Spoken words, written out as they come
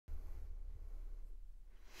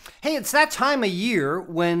Hey, it's that time of year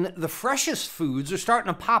when the freshest foods are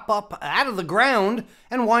starting to pop up out of the ground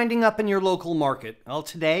and winding up in your local market. Well,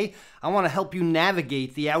 today I want to help you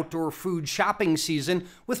navigate the outdoor food shopping season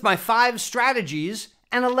with my 5 strategies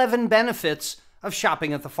and 11 benefits of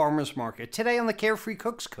shopping at the farmer's market. Today on the Carefree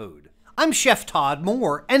Cooks Code. I'm Chef Todd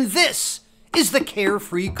Moore, and this is the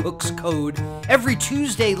Carefree Cooks Code, every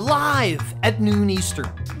Tuesday live at noon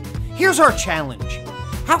Eastern. Here's our challenge.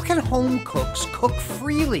 How can home cooks cook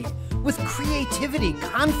freely with creativity,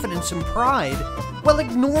 confidence, and pride while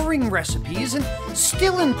ignoring recipes and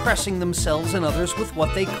still impressing themselves and others with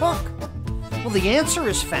what they cook? Well, the answer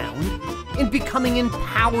is found in becoming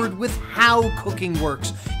empowered with how cooking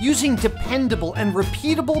works, using dependable and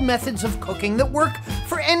repeatable methods of cooking that work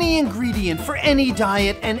for any ingredient, for any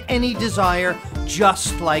diet, and any desire,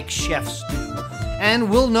 just like chefs do. And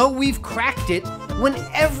we'll know we've cracked it when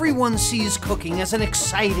everyone sees cooking as an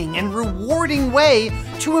exciting and rewarding way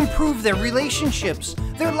to improve their relationships,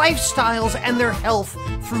 their lifestyles, and their health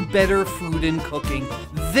through better food and cooking.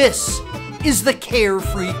 This is the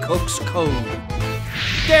Carefree Cooks Code.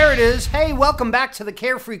 There it is. Hey, welcome back to the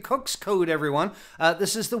Carefree Cooks Code, everyone.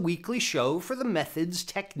 This is the weekly show for the methods,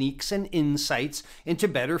 techniques, and insights into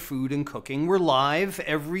better food and cooking. We're live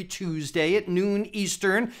every Tuesday at noon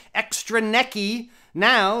Eastern, extra necky.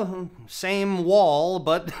 Now, same wall,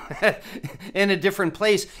 but in a different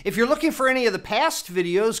place. If you're looking for any of the past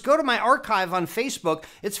videos, go to my archive on Facebook.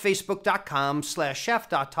 It's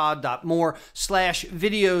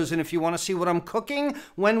facebook.com/chef.todd.more/videos. And if you want to see what I'm cooking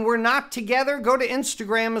when we're not together, go to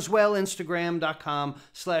Instagram as well,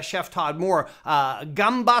 instagram.com/chef-todd-more.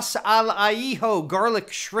 Gambas al ahijo,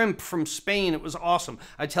 garlic shrimp from Spain. It was awesome.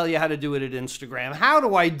 I tell you how to do it at Instagram. How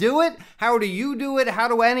do I do it? How do you do it? How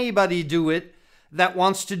do anybody do it that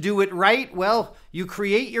wants to do it right? Well, you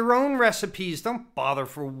create your own recipes. Don't bother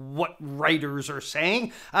for what writers are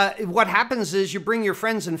saying. What happens is you bring your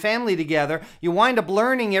friends and family together. You wind up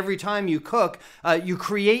learning every time you cook. You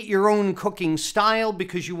create your own cooking style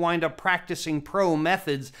because you wind up practicing pro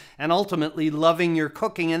methods and ultimately loving your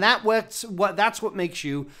cooking. And that's what makes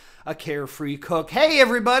you a carefree cook. Hey,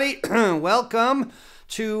 everybody. Welcome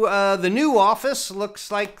to the new office.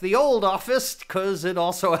 Looks like the old office because it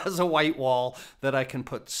also has a white wall that I can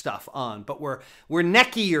put stuff on. But we're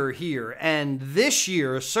neckier here, and this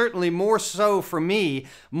year, certainly more so for me,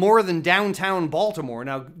 more than downtown Baltimore.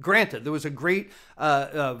 Now, granted, there was a great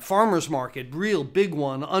farmer's market, real big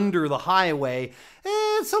one under the highway.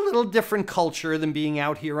 It's a little different culture than being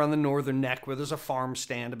out here on the northern neck where there's a farm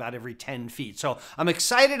stand about every 10 feet. So I'm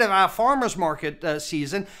excited about farmer's market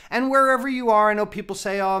season, and wherever you are, I know people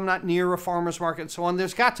say, oh, I'm not near a farmer's market and so on.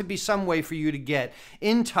 There's got to be some way for you to get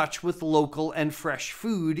in touch with local and fresh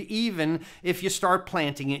food, even if you start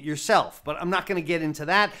planting it yourself. But I'm not going to get into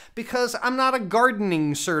that because I'm not a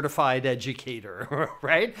gardening certified educator,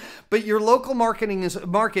 right? But your local market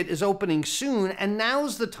is opening soon, and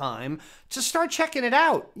now's the time to start checking it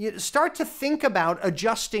out. You start to think about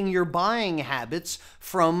adjusting your buying habits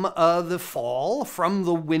from the fall, from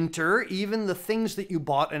the winter, even the things that you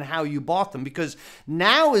bought and how you bought them, because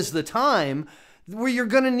now is the time where you're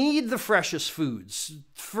going to need the freshest foods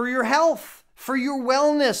for your health, for your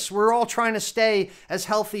wellness. We're all trying to stay as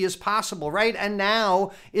healthy as possible, right? And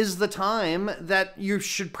now is the time that you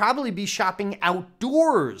should probably be shopping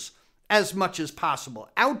outdoors as much as possible.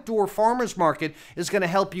 Outdoor farmers market is going to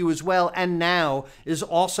help you as well. And now is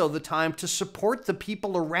also the time to support the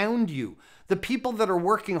people around you, the people that are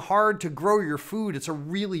working hard to grow your food. It's a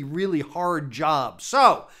really, really hard job.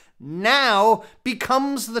 So now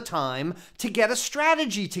becomes the time to get a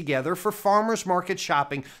strategy together for farmers market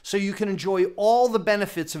shopping so you can enjoy all the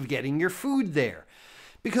benefits of getting your food there.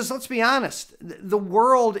 Because let's be honest, the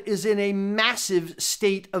world is in a massive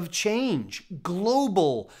state of change.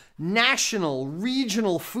 Global, national,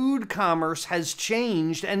 regional food commerce has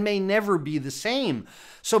changed and may never be the same.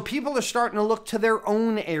 So people are starting to look to their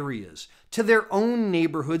own areas, to their own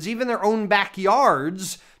neighborhoods, even their own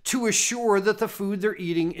backyards, to assure that the food they're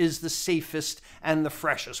eating is the safest and the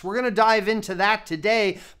freshest. We're going to dive into that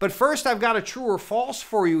today, but first I've got a true or false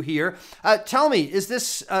for you here. Tell me, is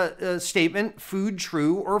this statement food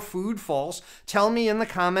true or food false? Tell me in the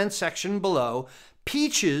comments section below.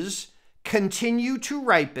 Peaches continue to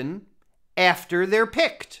ripen after they're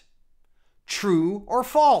picked. True or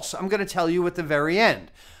false? I'm going to tell you at the very end.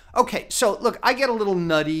 Okay, so look, I get a little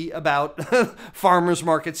nutty about farmers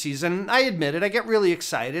market season. I admit it. I get really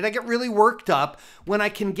excited. I get really worked up when I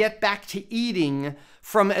can get back to eating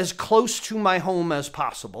from as close to my home as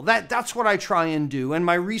possible. That's what I try and do. And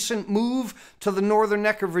my recent move to the northern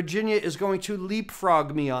neck of Virginia is going to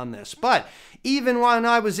leapfrog me on this. But even when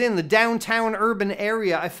I was in the downtown urban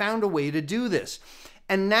area, I found a way to do this.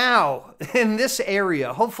 And now, in this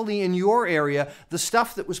area, hopefully in your area, the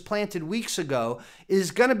stuff that was planted weeks ago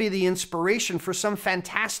is going to be the inspiration for some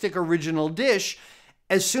fantastic original dish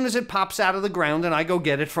as soon as it pops out of the ground and I go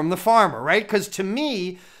get it from the farmer, right? Because to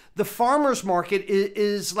me, the farmer's market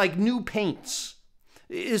is like new paints.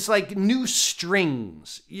 Is like new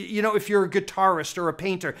strings. You know, if you're a guitarist or a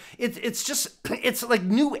painter, it's like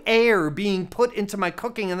new air being put into my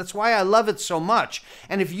cooking, and that's why I love it so much.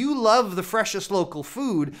 And if you love the freshest local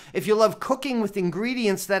food, if you love cooking with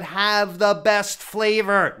ingredients that have the best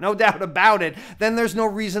flavor, no doubt about it, then there's no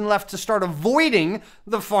reason left to start avoiding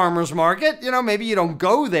the farmer's market. You know, maybe you don't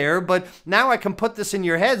go there, but now I can put this in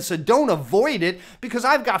your head, so don't avoid it, because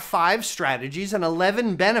I've got 5 strategies and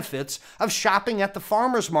 11 benefits of shopping at the farmer's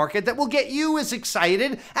market that will get you as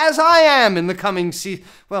excited as I am in the coming season.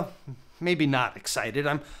 Well, maybe not excited.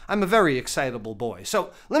 I'm a very excitable boy. So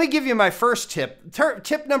let me give you my first tip.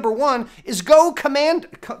 Tip number 1 is go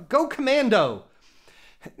commando.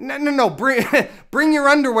 No, bring your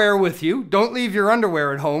underwear with you. Don't leave your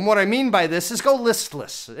underwear at home. What I mean by this is go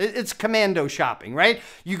listless. It's commando shopping, right?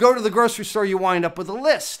 You go to the grocery store, you wind up with a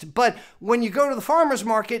list. But when you go to the farmer's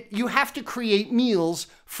market, you have to create meals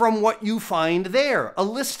from what you find there. A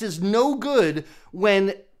list is no good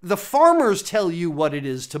when the farmers tell you what it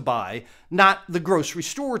is to buy, not the grocery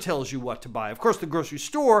store tells you what to buy. Of course, the grocery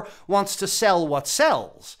store wants to sell what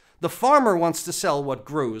sells. The farmer wants to sell what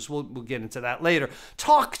grows. We'll get into that later.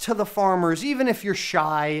 Talk to the farmers, even if you're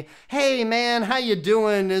shy. Hey, man, how you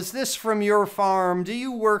doing? Is this from your farm? Do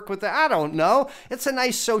you work with it? I don't know. It's a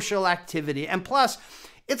nice social activity. And plus,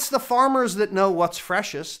 it's the farmers that know what's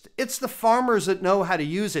freshest. It's the farmers that know how to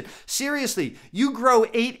use it. Seriously, you grow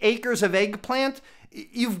 8 acres of eggplant,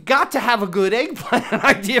 you've got to have a good eggplant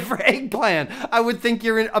idea for eggplant. I would think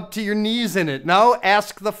you're up to your knees in it. No,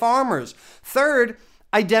 ask the farmers. Third,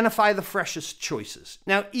 identify the freshest choices.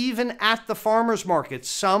 Now, even at the farmer's market,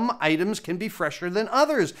 some items can be fresher than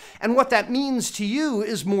others. And what that means to you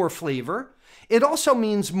is more flavor. It also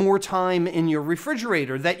means more time in your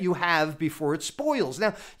refrigerator that you have before it spoils.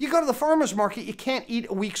 Now, you go to the farmer's market, you can't eat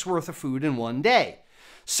a week's worth of food in one day.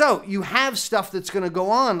 So you have stuff that's going to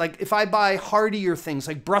go on. Like if I buy heartier things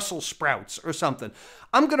like Brussels sprouts or something,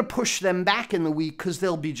 I'm going to push them back in the week because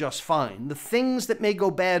they'll be just fine. The things that may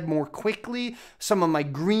go bad more quickly, some of my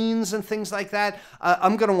greens and things like that,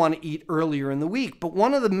 I'm going to want to eat earlier in the week. But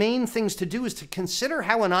one of the main things to do is to consider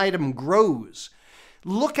how an item grows.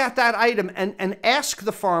 Look at that item and ask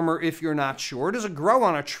the farmer if you're not sure. Does it grow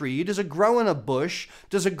on a tree? Does it grow in a bush?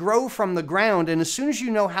 Does it grow from the ground? And as soon as you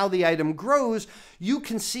know how the item grows, you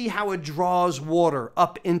can see how it draws water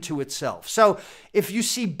up into itself. So if you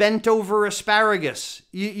see bent over asparagus,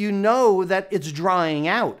 you know that it's drying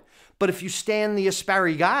out. But if you stand the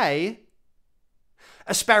asparagus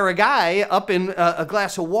up in a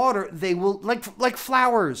glass of water, they will, like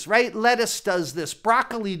flowers, right? Lettuce does this,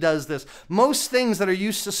 broccoli does this. Most things that are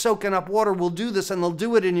used to soaking up water will do this, and they'll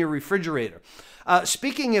do it in your refrigerator.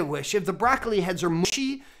 Speaking of which, if the broccoli heads are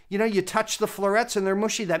mushy, you know, you touch the florets and they're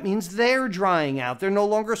mushy, that means they're drying out. They're no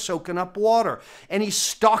longer soaking up water. Any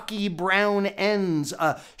stalky brown ends,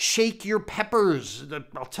 shake your peppers.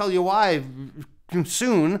 I'll tell you why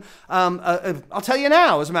soon. I'll tell you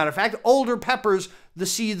now, as a matter of fact. Older peppers, the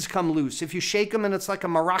seeds come loose. If you shake them and it's like a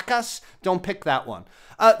maracas, don't pick that one.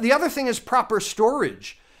 The other thing is proper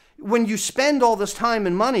storage. When you spend all this time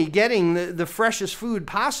and money getting the freshest food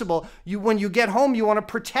possible, when you get home, you want to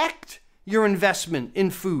protect your investment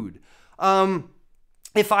in food.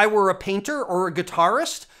 If I were a painter or a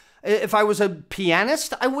guitarist, if I was a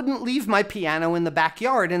pianist, I wouldn't leave my piano in the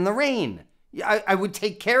backyard in the rain. I would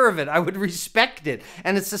take care of it. I would respect it.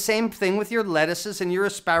 And it's the same thing with your lettuces and your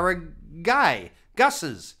asparagus,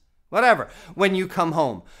 whatever, when you come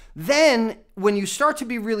home. Then, when you start to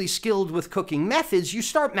be really skilled with cooking methods, you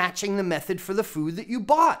start matching the method for the food that you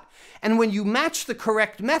bought. And when you match the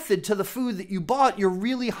correct method to the food that you bought, you're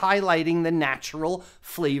really highlighting the natural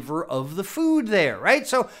flavor of the food there, right?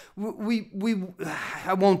 So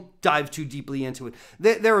I won't dive too deeply into it.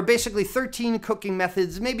 There are basically 13 cooking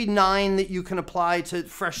methods, maybe 9 that you can apply to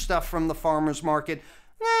fresh stuff from the farmer's market,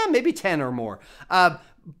 maybe 10 or more.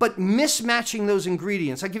 But mismatching those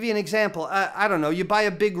ingredients. I'll give you an example. I don't know, you buy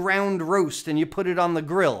a big round roast and you put it on the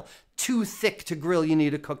grill. too thick to grill, you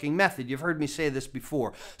need a cooking method. You've heard me say this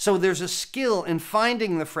before. So there's a skill in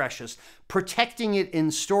finding the freshest, protecting it in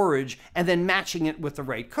storage, and then matching it with the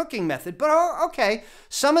right cooking method. But okay,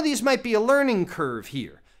 some of these might be a learning curve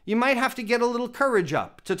here. You might have to get a little courage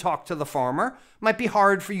up to talk to the farmer. Might be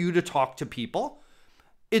hard for you to talk to people.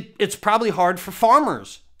 It's probably hard for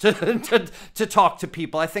farmers to talk to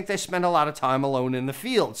people. I think they spend a lot of time alone in the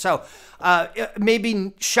field. So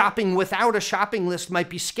maybe shopping without a shopping list might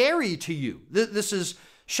be scary to you. This is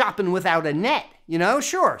shopping without a net, you know?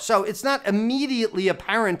 Sure. So it's not immediately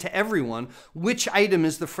apparent to everyone which item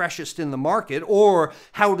is the freshest in the market, or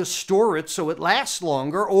how to store it so it lasts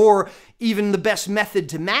longer, or even the best method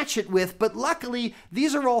to match it with. But luckily,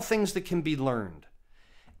 these are all things that can be learned.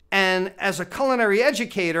 And as a culinary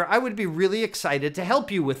educator, I would be really excited to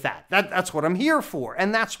help you with that. That's what I'm here for.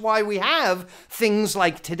 And that's why we have things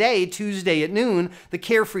like today, Tuesday at noon, the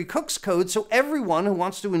Carefree Cooks Code, so everyone who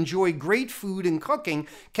wants to enjoy great food and cooking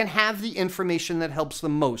can have the information that helps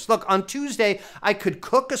them most. Look, on Tuesday, I could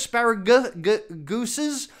cook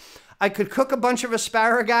asparaguses. I could cook a bunch of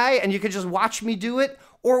asparagus, and you could just watch me do it.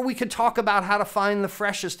 Or we could talk about how to find the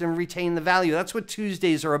freshest and retain the value. That's what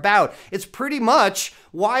Tuesdays are about. It's pretty much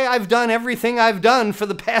why I've done everything I've done for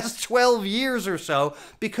the past 12 years or so,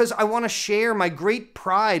 because I want to share my great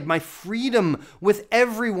pride, my freedom with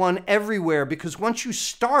everyone everywhere. Because once you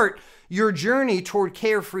start your journey toward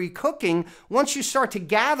carefree cooking, once you start to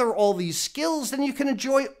gather all these skills, then you can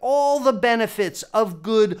enjoy all the benefits of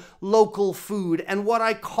good local food. And what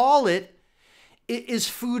I call it is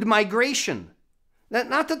food migration.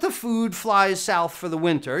 Not that the food flies south for the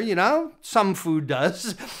winter, you know, some food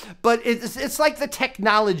does, but it's like the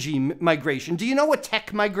technology migration. Do you know what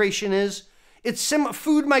tech migration is? It's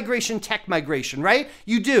food migration, tech migration, right?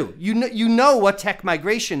 You do. You know what tech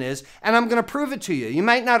migration is, and I'm going to prove it to you. You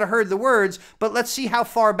might not have heard the words, but let's see how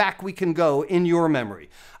far back we can go in your memory.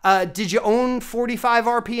 Did you own 45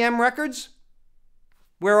 RPM records?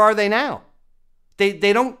 Where are they now?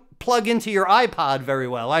 They don't plug into your iPod very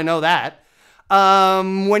well, I know that.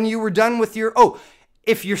 When you were done with your,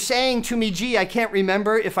 if you're saying to me, gee, I can't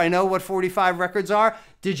remember if I know what 45 records are,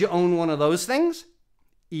 did you own one of those things?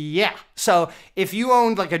 Yeah. So if you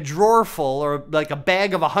owned like a drawer full or like a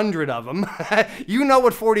bag of 100 of them, you know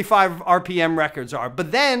what 45 RPM records are.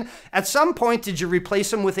 But then at some point, did you replace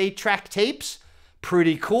them with 8-track tapes?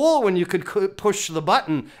 Pretty cool when you could push the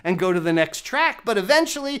button and go to the next track. But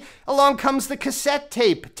eventually along comes the cassette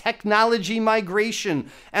tape, technology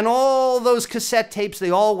migration. And all those cassette tapes,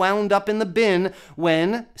 they all wound up in the bin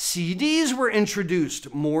when CDs were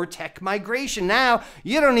introduced. More tech migration. Now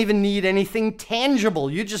you don't even need anything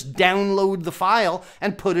tangible. You just download the file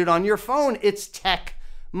and put it on your phone. It's tech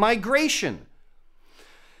migration.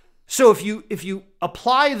 So if you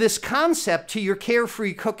apply this concept to your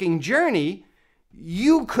carefree cooking journey,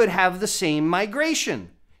 you could have the same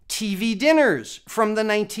migration. TV dinners from the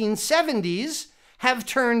 1970s have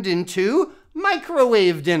turned into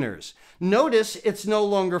microwave dinners. Notice it's no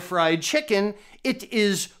longer fried chicken, it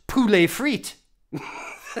is poulet frite.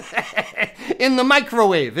 In the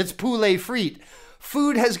microwave, it's poulet frite.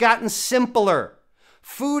 Food has gotten simpler.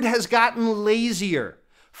 Food has gotten lazier.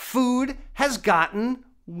 Food has gotten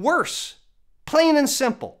worse. Plain and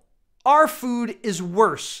simple. Our food is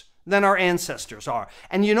worse than our ancestors are.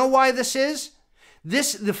 And you know why this is?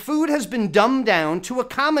 The food has been dumbed down to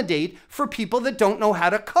accommodate for people that don't know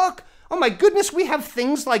how to cook. Oh my goodness, we have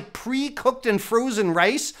things like pre-cooked and frozen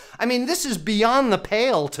rice. I mean, this is beyond the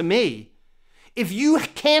pale to me. If you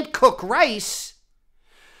can't cook rice,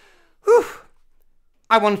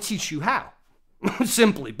 I want to teach you how,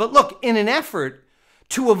 simply. But look, in an effort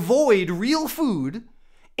to avoid real food,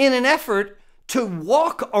 in an effort to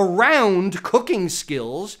walk around cooking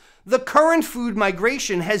skills, the current food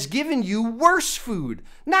migration has given you worse food,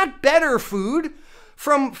 not better food.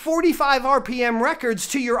 From 45 RPM records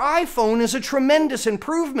to your iPhone is a tremendous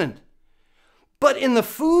improvement. But in the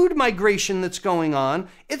food migration that's going on,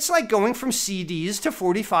 it's like going from CDs to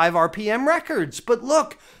 45 RPM records. But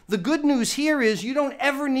look, the good news here is you don't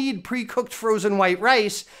ever need pre-cooked frozen white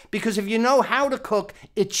rice, because if you know how to cook,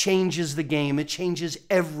 it changes the game. It changes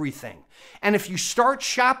everything. And if you start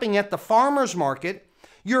shopping at the farmer's market,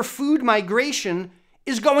 your food migration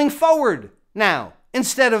is going forward now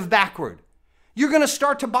instead of backward. You're going to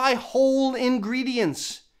start to buy whole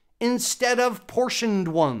ingredients instead of portioned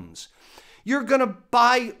ones. You're going to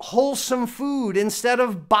buy wholesome food instead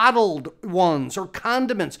of bottled ones or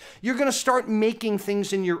condiments. You're going to start making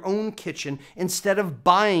things in your own kitchen instead of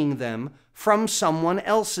buying them from someone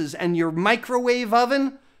else's. And your microwave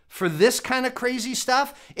oven, For this kind of crazy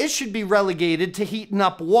stuff, it should be relegated to heating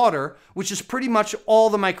up water, which is pretty much all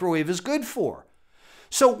the microwave is good for.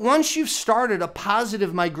 So once you've started a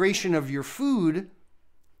positive migration of your food,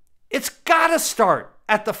 it's gotta start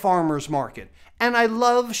at the farmer's market. And I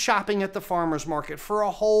love shopping at the farmer's market for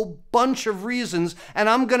a whole bunch of reasons, and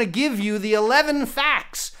I'm gonna give you the 11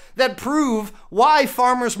 facts that prove why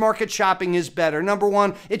farmer's market shopping is better. Number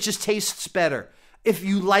one, it just tastes better. If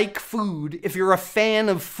you like food, if you're a fan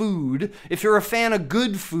of food, if you're a fan of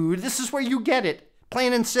good food, this is where you get it.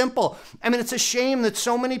 Plain and simple. I mean, it's a shame that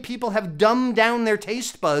so many people have dumbed down their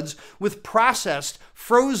taste buds with processed,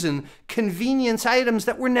 frozen, convenience items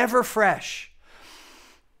that were never fresh.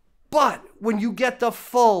 But when you get the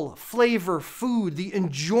full flavor food, the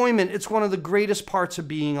enjoyment, it's one of the greatest parts of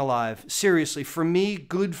being alive. Seriously, for me,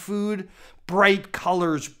 good food, bright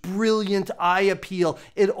colors, brilliant eye appeal,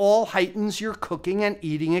 it all heightens your cooking and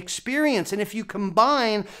eating experience. And if you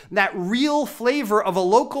combine that real flavor of a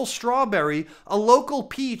local strawberry, a local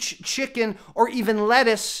peach, chicken, or even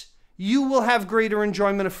lettuce, you will have greater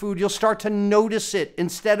enjoyment of food. You'll start to notice it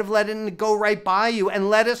instead of letting it go right by you. And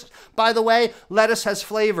lettuce, by the way, lettuce has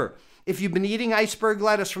flavor. If you've been eating iceberg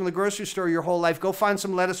lettuce from the grocery store your whole life, go find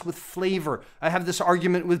some lettuce with flavor. I have this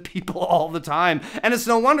argument with people all the time. And it's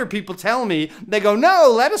no wonder people tell me, they go,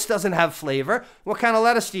 no, lettuce doesn't have flavor. What kind of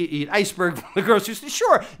lettuce do you eat? Iceberg from the grocery store?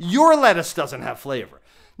 Sure, your lettuce doesn't have flavor.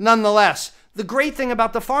 Nonetheless, the great thing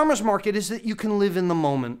about the farmer's market is that you can live in the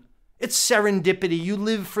moment. It's serendipity. You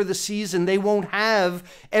live for the season. They won't have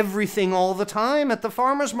everything all the time at the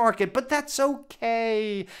farmer's market, but that's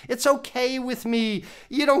okay. It's okay with me.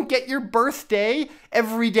 You don't get your birthday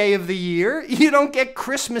every day of the year. You don't get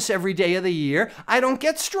Christmas every day of the year. I don't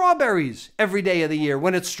get strawberries every day of the year.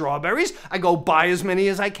 When it's strawberries, I go buy as many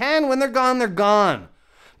as I can. When they're gone, they're gone.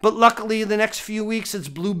 But luckily, the next few weeks, it's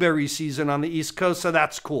blueberry season on the East Coast, so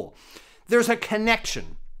that's cool. There's a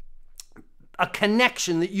connection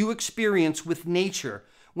that you experience with nature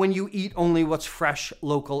when you eat only what's fresh,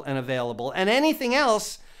 local, and available. And anything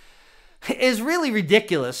else is really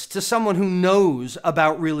ridiculous to someone who knows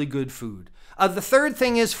about really good food. The third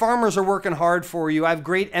thing is farmers are working hard for you. I have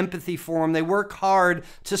great empathy for them. They work hard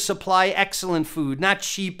to supply excellent food, not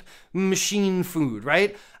cheap machine food,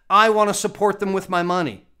 right? I want to support them with my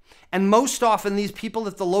money. And most often, these people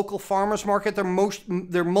at the local farmers market, they're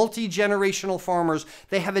multi-generational farmers.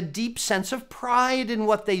 They have a deep sense of pride in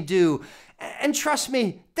what they do. And trust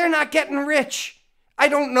me, they're not getting rich. I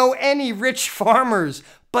don't know any rich farmers,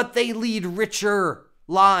 but they lead richer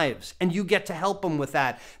lives, and you get to help them with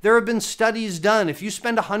that. There have been studies done. If you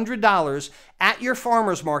spend $100 at your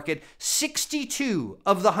farmer's market, 62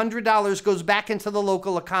 of the $100 goes back into the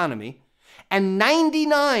local economy, and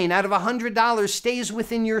 99 out of $100 stays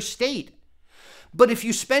within your state. But if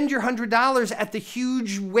you spend your $100 at the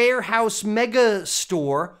huge warehouse mega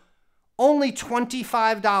store, only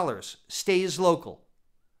 $25 stays local.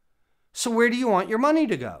 So where do you want your money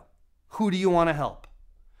to go? Who do you want to help?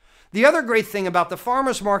 The other great thing about the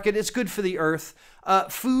farmer's market, it's good for the earth.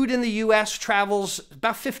 Food in the U.S. travels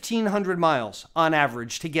about 1,500 miles on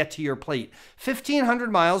average to get to your plate.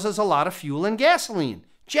 1,500 miles is a lot of fuel and gasoline,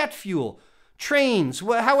 jet fuel, trains.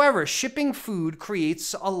 However, shipping food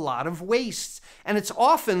creates a lot of waste. And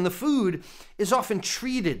the food is often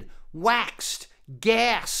treated, waxed,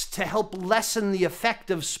 gassed to help lessen the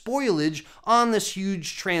effect of spoilage on this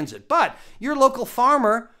huge transit. But your local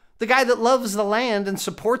farmer, the guy that loves the land and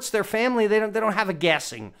supports their family, they don't have a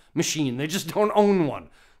gassing machine. They just don't own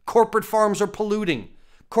one. Corporate farms are polluting.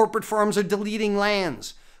 Corporate farms are deleting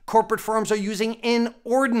lands. Corporate farms are using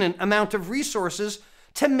inordinate amount of resources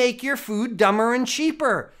to make your food dumber and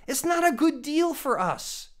cheaper. It's not a good deal for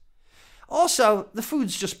us. Also, the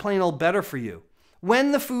food's just plain old better for you.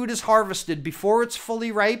 When the food is harvested before it's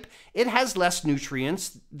fully ripe, it has less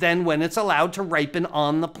nutrients than when it's allowed to ripen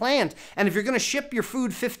on the plant. And if you're going to ship your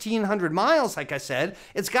food 1,500 miles, like I said,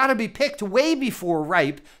 it's got to be picked way before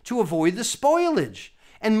ripe to avoid the spoilage.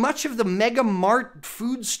 And much of the Mega Mart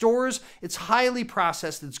food stores, it's highly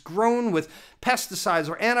processed. It's grown with pesticides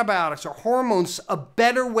or antibiotics or hormones, a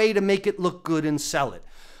better way to make it look good and sell it.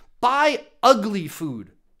 Buy ugly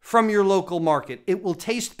food from your local market. It will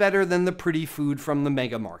taste better than the pretty food from the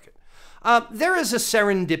Mega Market. There is a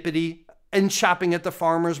serendipity in shopping at the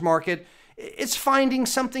farmer's market. It's finding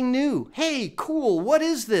something new. Hey, cool, what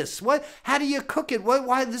is this? How do you cook it?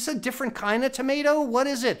 Why, this is a different kind of tomato? What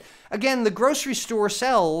is it? Again, the grocery store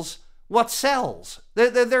sells what sells. They're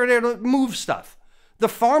there to move stuff. The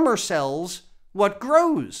farmer sells what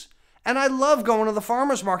grows. And I love going to the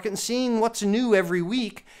farmer's market and seeing what's new every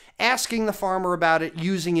week. asking the farmer about it,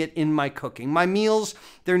 using it in my cooking. My meals,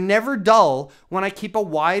 they're never dull when I keep a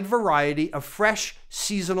wide variety of fresh,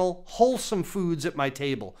 seasonal, wholesome foods at my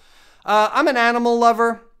table. I'm an animal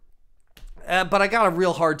lover, but I got a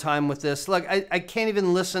real hard time with this. Look, I can't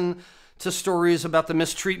even listen to stories about the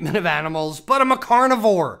mistreatment of animals, but I'm a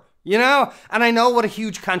carnivore. You know, and I know what a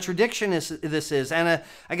huge contradiction this is, and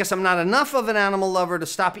I guess I'm not enough of an animal lover to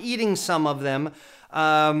stop eating some of them.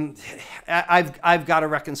 I've got to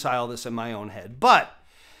reconcile this in my own head. But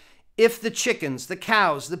if the chickens, the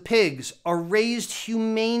cows, the pigs are raised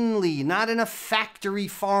humanely, not in a factory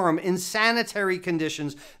farm, in sanitary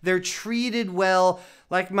conditions, they're treated well,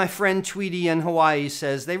 like my friend Tweety in Hawaii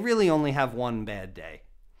says, they really only have one bad day.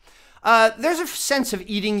 There's a sense of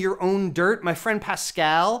eating your own dirt. My friend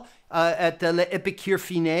Pascal at the L'Épicure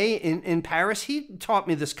Finet in Paris, he taught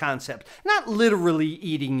me this concept. Not literally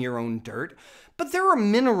eating your own dirt, but there are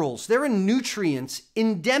minerals, there are nutrients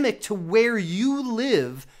endemic to where you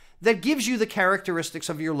live that gives you the characteristics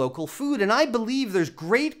of your local food. And I believe there's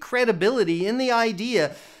great credibility in the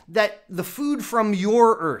idea that the food from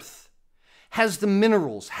your earth has the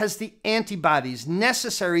minerals, has the antibodies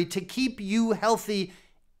necessary to keep you healthy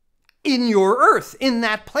in your earth, in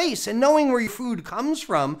that place. And knowing where your food comes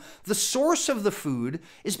from, the source of the food,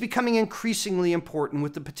 is becoming increasingly important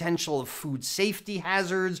with the potential of food safety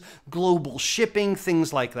hazards, global shipping,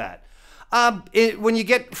 things like that. When you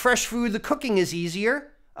get fresh food, the cooking is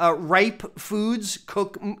easier. Ripe foods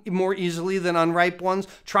cook more easily than unripe ones.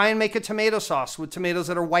 Try and make a tomato sauce with tomatoes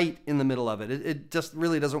that are white in the middle of it. It just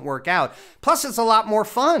really doesn't work out. Plus, it's a lot more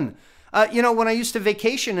fun. You know, when I used to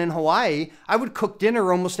vacation in Hawaii, I would cook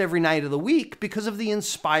dinner almost every night of the week because of the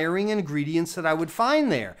inspiring ingredients that I would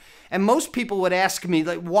find there. And most people would ask me,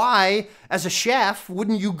 like, why, as a chef,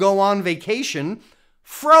 wouldn't you go on vacation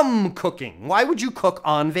from cooking? Why would you cook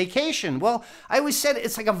on vacation? Well, I always said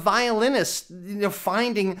it's like a violinist, you know,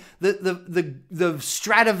 finding the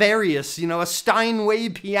Stradivarius, you know, a Steinway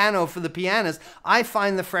piano for the pianist. I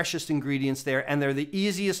find the freshest ingredients there, and they're the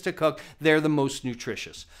easiest to cook. They're the most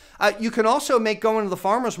nutritious. You can also make going to the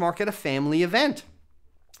farmer's market a family event.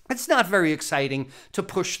 It's not very exciting to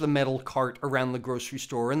push the metal cart around the grocery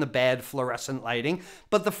store in the bad fluorescent lighting,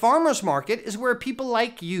 but the farmer's market is where people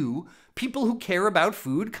like you, people who care about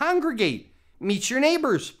food, congregate. Meet your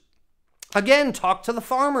neighbors. Again, talk to the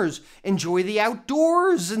farmers. Enjoy the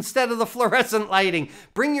outdoors instead of the fluorescent lighting.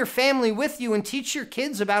 Bring your family with you and teach your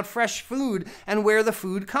kids about fresh food and where the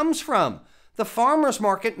food comes from. The farmer's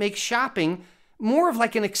market makes shopping more of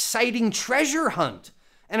like an exciting treasure hunt.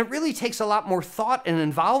 And it really takes a lot more thought and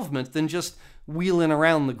involvement than just wheeling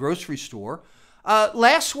around the grocery store.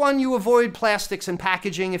 Last one, you avoid plastics and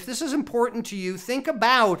packaging. If this is important to you, think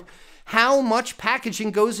about how much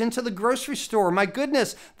packaging goes into the grocery store. My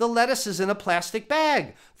goodness, the lettuce is in a plastic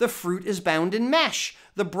bag. The fruit is bound in mesh.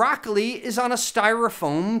 The broccoli is on a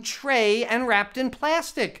styrofoam tray and wrapped in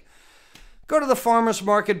plastic. Go to the farmer's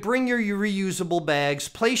market, bring your reusable bags,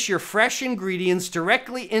 place your fresh ingredients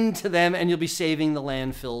directly into them, and you'll be saving the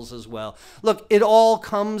landfills as well. Look, it all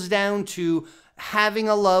comes down to having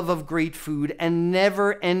a love of great food and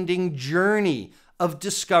never-ending journey of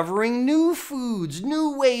discovering new foods,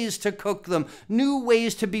 new ways to cook them, new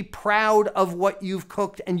ways to be proud of what you've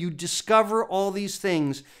cooked, and you discover all these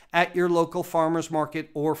things at your local farmer's market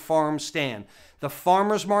or farm stand. The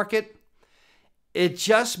farmer's market, it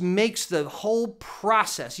just makes the whole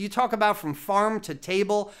process. You talk about from farm to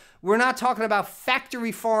table. We're not talking about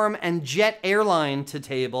factory farm and jet airline to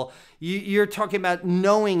table. You're talking about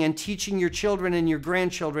knowing and teaching your children and your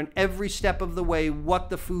grandchildren every step of the way what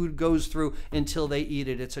the food goes through until they eat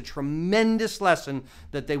it. It's a tremendous lesson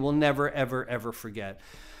that they will never, ever, ever forget.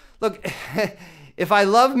 Look, if I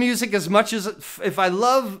love music as much as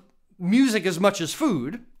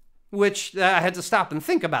food, which I had to stop and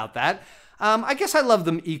think about that, I guess I love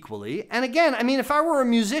them equally. And again, I mean, if I were a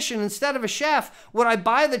musician instead of a chef, would I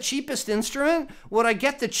buy the cheapest instrument? Would I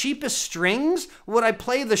get the cheapest strings? Would I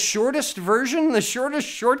play the shortest version, the shortest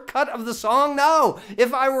shortcut of the song? No.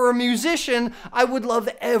 If I were a musician, I would love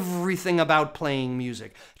everything about playing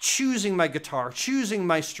music. Choosing my guitar, choosing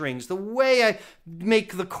my strings, the way I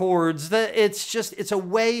make the chords. It's a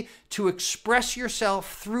way to express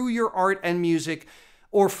yourself through your art and music,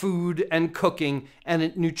 or food and cooking, and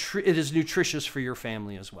it is nutritious for your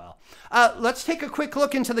family as well. Let's take a quick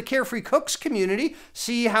look into the Carefree Cooks community,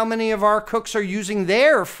 see how many of our cooks are using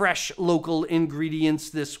their fresh local ingredients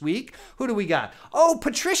this week. Who do we got? Oh,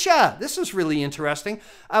 Patricia! This is really interesting.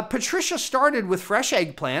 Patricia started with fresh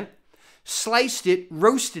eggplant, sliced it,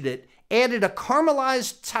 roasted it, added a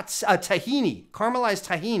caramelized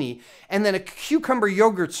tahini, and then a cucumber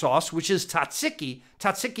yogurt sauce, which is tzatziki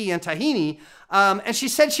and tahini. And she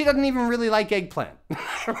said she doesn't even really like eggplant,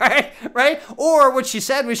 right? Or what she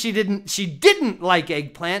said was she didn't like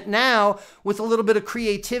eggplant. Now, with a little bit of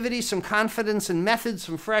creativity, some confidence and methods,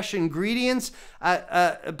 some fresh ingredients,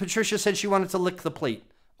 Patricia said she wanted to lick the plate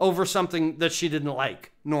over something that she didn't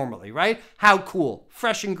like normally, right? How cool.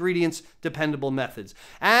 Fresh ingredients, dependable methods.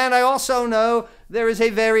 And I also know there is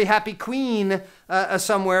a very happy queen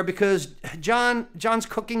somewhere, because John's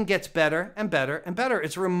cooking gets better and better and better.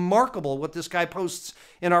 It's remarkable what this guy posts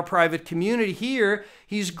in our private community. Here,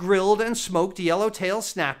 he's grilled and smoked yellowtail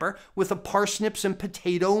snapper with a parsnips and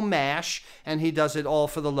potato mash, and he does it all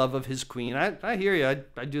for the love of his queen. I hear you.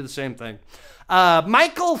 I do the same thing.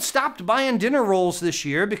 Michael stopped buying dinner rolls this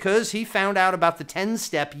year because he found out about the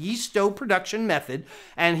 10-step yeast dough production method,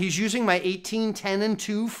 and he's using my 18, 10, and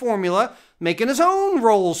 2 formula, making his own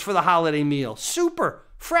rolls for the holiday meal. Super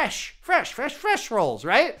fresh rolls,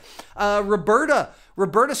 right? Roberta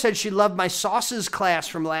said she loved my sauces class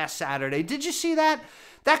from last Saturday. Did you see that?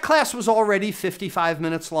 That class was already 55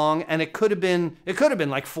 minutes long, and it could have been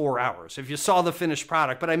like 4 hours if you saw the finished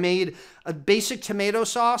product. But I made a basic tomato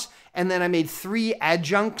sauce, and then I made 3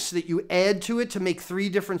 adjuncts that you add to it to make 3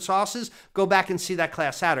 different sauces. Go back and see that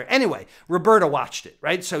class Saturday. Anyway, Roberta watched it,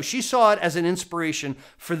 right? So she saw it as an inspiration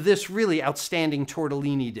for this really outstanding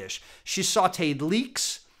tortellini dish. She sauteed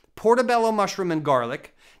leeks, portobello mushroom and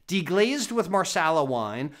garlic, deglazed with marsala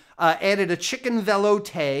wine, added a chicken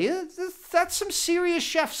velouté. That's some serious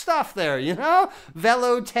chef stuff there, you know?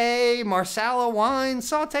 Velouté, marsala wine,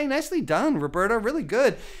 sauté. Nicely done, Roberta. Really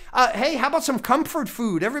good. Hey, how about some comfort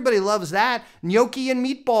food? Everybody loves that. Gnocchi and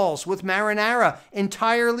meatballs with marinara,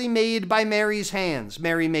 entirely made by Mary's hands.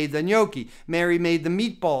 Mary made the gnocchi. Mary made the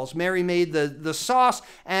meatballs. Mary made the sauce,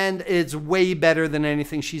 and it's way better than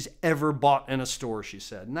anything she's ever bought in a store, she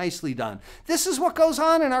said. Nicely done. This is what goes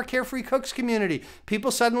on in our Carefree Cooks community.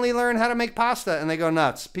 People suddenly learn how to make pasta, and they go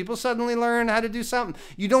nuts. People suddenly learn how to do something.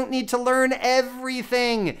 You don't need to learn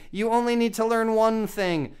everything. You only need to learn one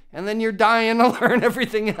thing, and then you're dying to learn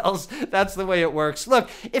everything else. That's the way it works. Look,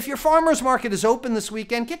 if your farmer's market is open this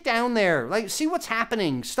weekend, get down there. Like, see what's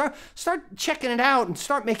happening. Start checking it out and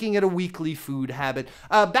start making it a weekly food habit.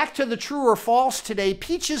 Back to the true or false today.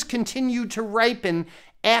 Peaches continue to ripen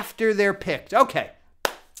after they're picked. Okay,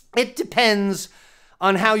 it depends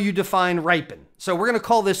on how you define ripen. So we're going to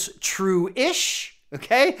call this true-ish,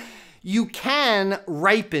 okay? You can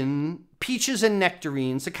ripen peaches and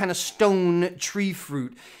nectarines, the kind of stone tree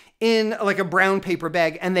fruit, in like a brown paper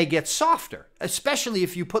bag, and they get softer, especially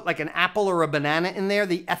if you put like an apple or a banana in there.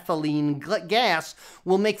 The ethylene gas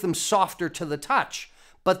will make them softer to the touch,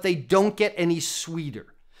 but they don't get any sweeter.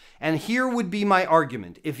 And here would be my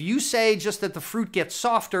argument. If you say just that the fruit gets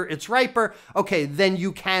softer, it's riper, okay, then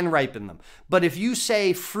you can ripen them. But if you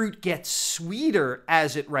say fruit gets sweeter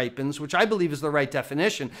as it ripens, which I believe is the right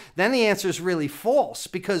definition, then the answer is really false,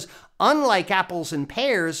 because unlike apples and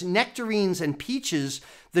pears, nectarines and peaches,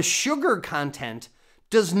 the sugar content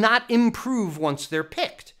does not improve once they're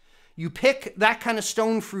picked. You pick that kind of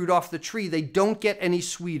stone fruit off the tree, they don't get any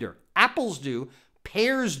sweeter. Apples do,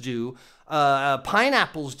 pears do,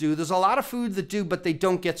 pineapples do. There's a lot of food that do, but they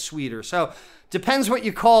don't get sweeter. So depends what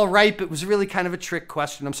you call ripe. It was really kind of a trick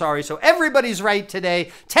question. I'm sorry. So everybody's right today.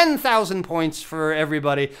 10,000 points for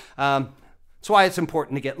everybody. That's why it's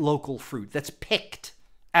important to get local fruit that's picked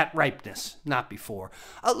at ripeness, not before.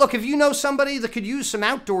 Look, if you know somebody that could use some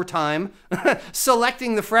outdoor time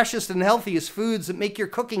selecting the freshest and healthiest foods that make your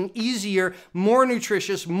cooking easier, more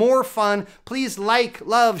nutritious, more fun, please like,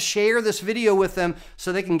 love, share this video with them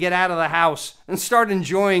so they can get out of the house and start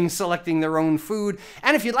enjoying selecting their own food.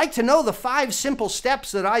 And if you'd like to know the 5 simple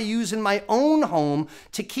steps that I use in my own home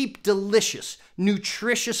to keep delicious,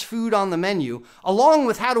 nutritious food on the menu, along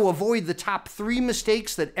with how to avoid the top 3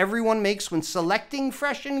 mistakes that everyone makes when selecting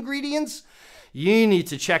fresh ingredients, you need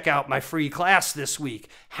to check out my free class this week.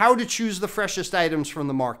 How to choose the freshest items from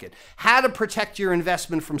the market, how to protect your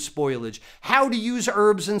investment from spoilage, how to use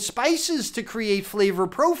herbs and spices to create flavor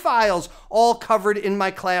profiles, all covered in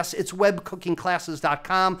my class. It's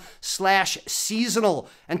webcookingclasses.com/seasonal,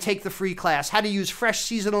 and take the free class. How to use fresh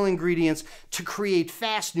seasonal ingredients to create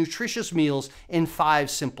fast, nutritious meals in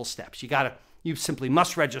 5 simple steps. You simply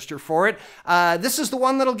must register for it. This is the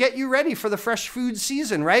one that'll get you ready for the fresh food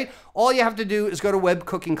season, right? All you have to do is go to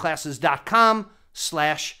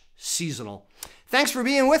webcookingclasses.com/seasonal. Thanks for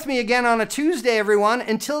being with me again on a Tuesday, everyone.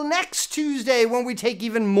 Until next Tuesday, when we take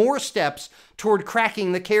even more steps toward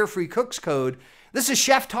cracking the Carefree Cooks Code, this is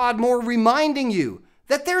Chef Todd Moore reminding you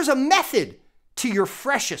that there's a method to your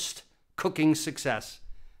freshest cooking success.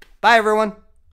 Bye, everyone.